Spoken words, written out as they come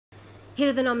Here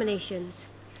are the nominations.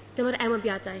 Dyma'r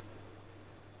ymwybiadau.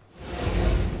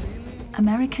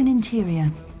 American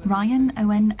Interior, Ryan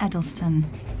Owen Edelston.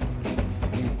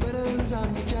 Buttons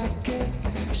on your jacket,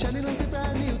 shining like the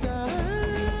brand new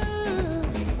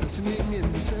diamond. Glistening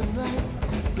in the sunlight,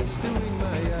 blistering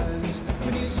my eyes.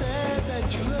 When you said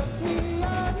that you loved me,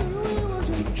 I knew it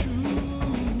wasn't true.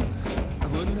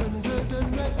 I've 100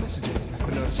 unread messages,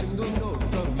 but not a single note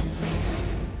from you.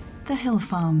 The Hill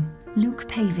Farm, Luke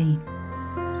Pavey.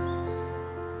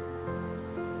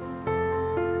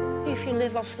 If you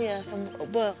live off the earth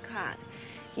and work hard,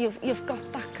 you've got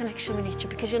that connection with nature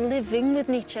because you're living with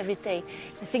nature every day.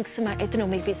 I think I don't know,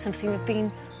 maybe it's something with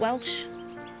being Welsh.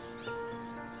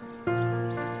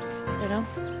 I don't know.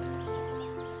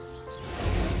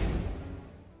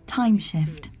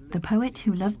 Timeshift, the poet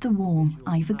who loved the war,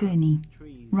 Ivor Gurney.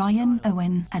 Ryan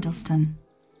Owen Edelston.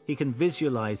 He can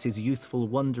visualise his youthful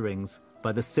wanderings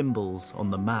by the symbols on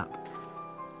the map.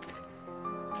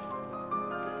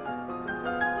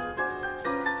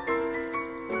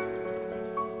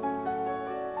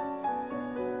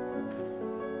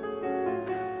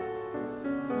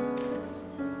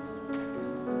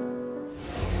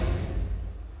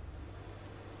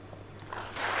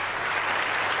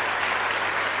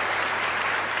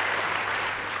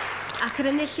 Ac yr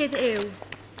enillydd yw...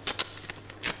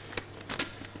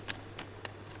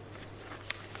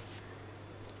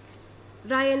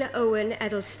 Ryan Owen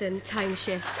Edelston,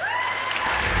 Timeshift.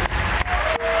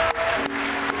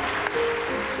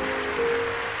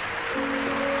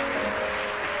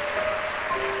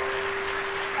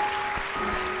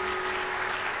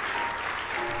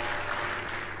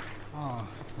 Oh,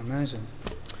 amazing.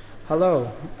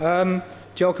 Hello.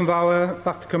 Joe Convower,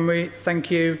 BAFTA Cymru, thank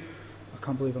you. I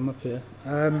can't believe I'm up here.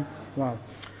 Wow.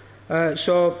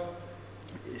 So,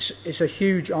 it's a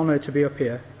huge honour to be up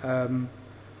here.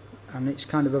 And it's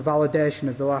kind of a validation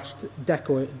of the last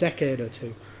decade or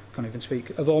two, can't even speak,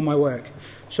 of all my work.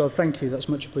 So thank you, that's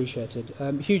much appreciated.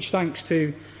 Huge thanks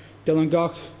to Dylan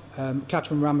Goch,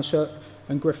 Catherine Ramasut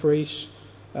and Griff Rees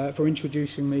for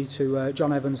introducing me to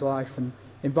John Evans' life and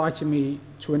inviting me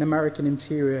to an American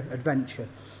Interior adventure.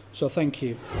 So thank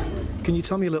you. Can you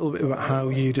tell me a little bit about how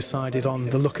you decided on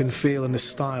the look and feel and the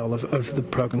style of the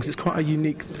programme? Because it's quite a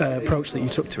unique approach that you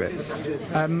took to it.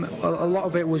 A lot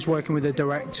of it was working with the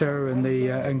director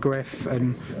and Griff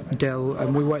and Dill,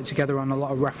 and we worked together on a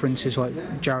lot of references like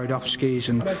Jaredowski's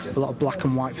and a lot of black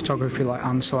and white photography like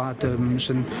Ansel Adams,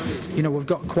 and you know, we've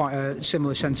got quite a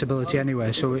similar sensibility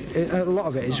anyway, so a lot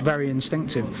of it is very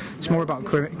instinctive. It's more about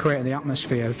creating the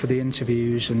atmosphere for the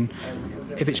interviews, and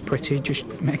if it's pretty, just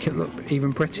make it look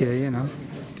even prettier, you know.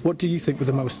 What do you think were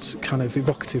the most kind of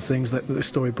evocative things that the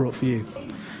story brought for you?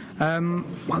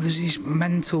 Well, there's these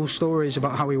mental stories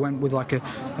about how he went with like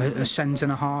a cent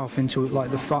and a half into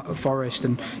like the forest,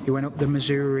 and he went up the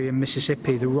Missouri and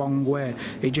Mississippi the wrong way.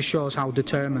 It just shows how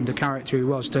determined a character he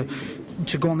was to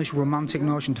go on this romantic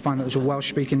notion to find that there's a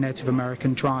Welsh-speaking Native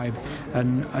American tribe,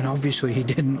 and obviously he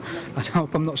didn't. I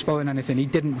hope I'm not spoiling anything. He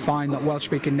didn't find that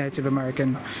Welsh-speaking Native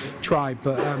American tribe,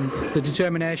 but the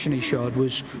determination he showed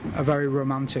was a very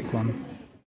romantic one.